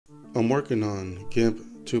I'm working on Gimp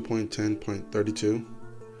 2.10.32.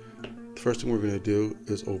 The first thing we're going to do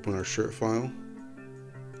is open our shirt file.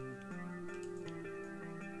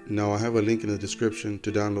 Now I have a link in the description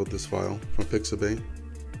to download this file from Pixabay.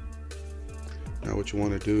 Now what you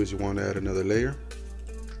want to do is you want to add another layer.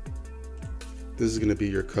 This is going to be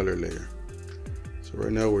your color layer. So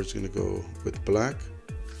right now we're just going to go with black.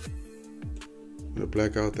 I'm going to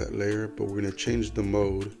black out that layer, but we're going to change the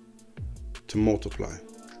mode to multiply.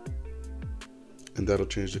 And that'll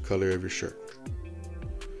change the color of your shirt.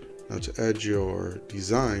 Now to add your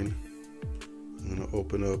design, I'm going to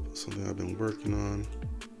open up something I've been working on.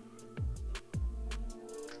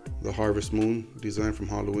 The Harvest Moon design from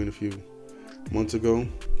Halloween a few months ago.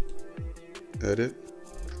 Edit,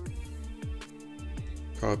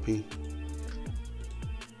 copy,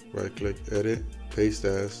 right click, edit, paste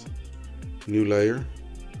as, new layer.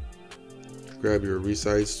 Grab your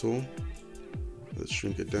resize tool. Let's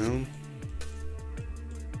shrink it down.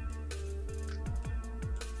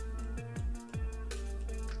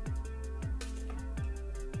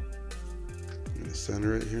 I'm gonna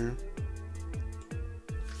center it here.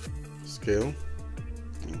 Scale.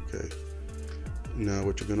 Okay. Now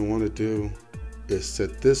what you're going to want to do is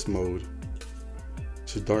set this mode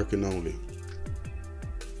to darken only.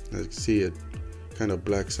 As you can see, it kind of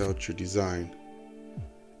blacks out your design.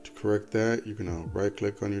 To correct that, you're going to right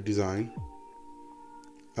click on your design,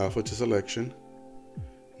 alpha to selection.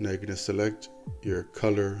 Now you're going to select your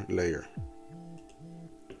color layer.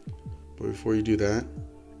 But before you do that,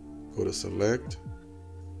 go to select,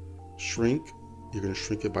 shrink. You're going to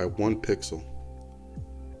shrink it by 1 pixel.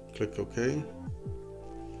 Click OK.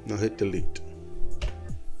 Now hit delete.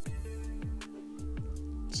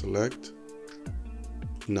 Select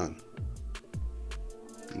none.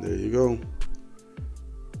 And there you go.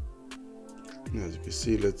 Now, as you can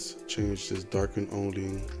see, let's change this darken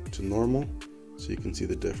only to normal so you can see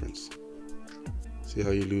the difference. See how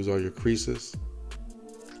you lose all your creases?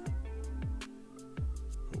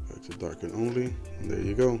 Go back to darken only, and there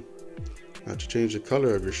you go. Now to change the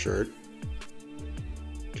color of your shirt,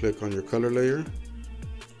 click on your color layer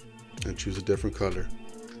and choose a different color.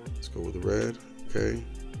 Let's go with red. Okay.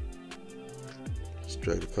 Just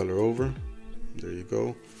drag the color over. There you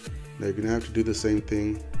go. Now you're gonna have to do the same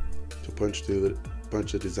thing to punch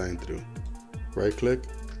the design through. Right click,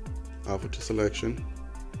 alpha to selection.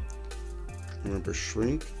 Remember,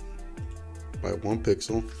 shrink by 1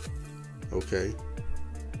 pixel. Okay.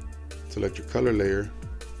 Select your color layer.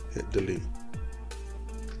 Hit delete.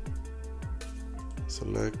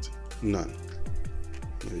 Select none.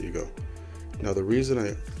 There you go. Now the reason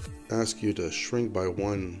I ask you to shrink by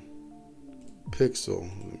 1 pixel,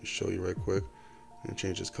 let me show you right quick. I'm going to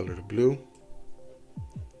change this color to blue.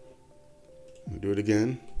 Do it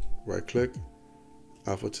again. Right click,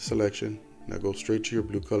 alpha to selection. Now go straight to your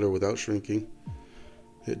blue color without shrinking.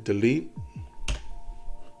 Hit delete.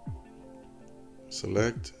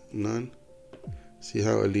 Select none. See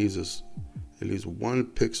how it leaves us? It leaves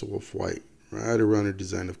 1 pixel of white right around your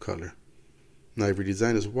design of color. Now if your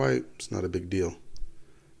design is white, it's not a big deal.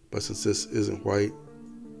 But since this isn't white,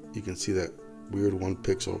 you can see that weird 1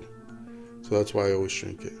 pixel. So that's why I always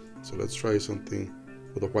shrink it. So let's try something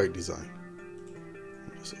with a white design.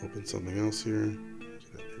 I'll just open something else here.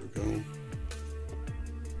 There we go.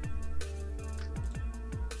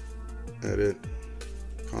 Edit,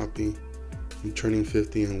 copy. I'm turning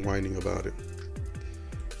 50 and whining about it.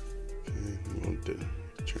 We'll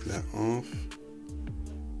turn that off.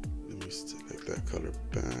 Let me select that color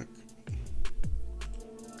back.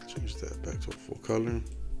 Change that back to a full color.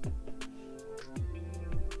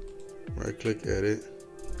 Right click, edit,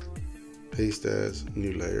 paste as,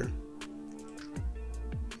 new layer.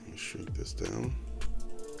 Let me shrink this down.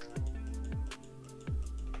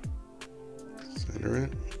 Center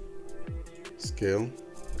it. Scale.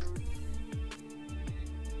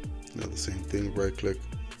 Now the same thing, right click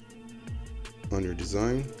on your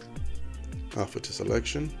design, alpha to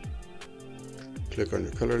selection, click on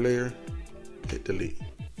your color layer, hit delete.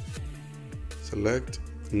 Select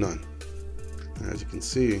none. And as you can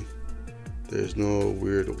see, there's no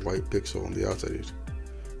weird white pixel on the outside,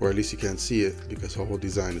 or at least you can't see it because the whole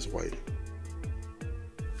design is white.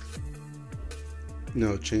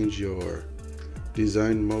 Now change your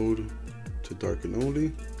design mode to darken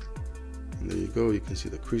only, and there you go. You can see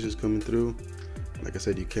the creases coming through. Like I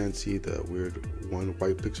said, you can't see the weird 1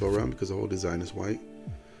 white pixel around because the whole design is white.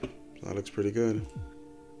 So that looks pretty good.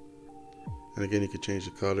 And again, you can change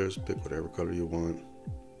the colors, pick whatever color you want.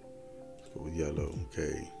 Let's go with yellow.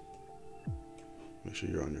 Okay. Make sure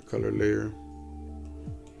you're on your color layer.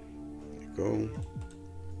 There you go.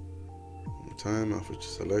 One time, off with your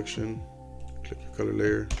selection, click your color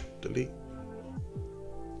layer, delete,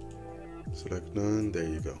 select none, there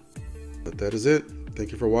you go. But that is it.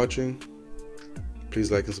 Thank you for watching.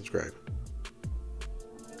 Please like and subscribe.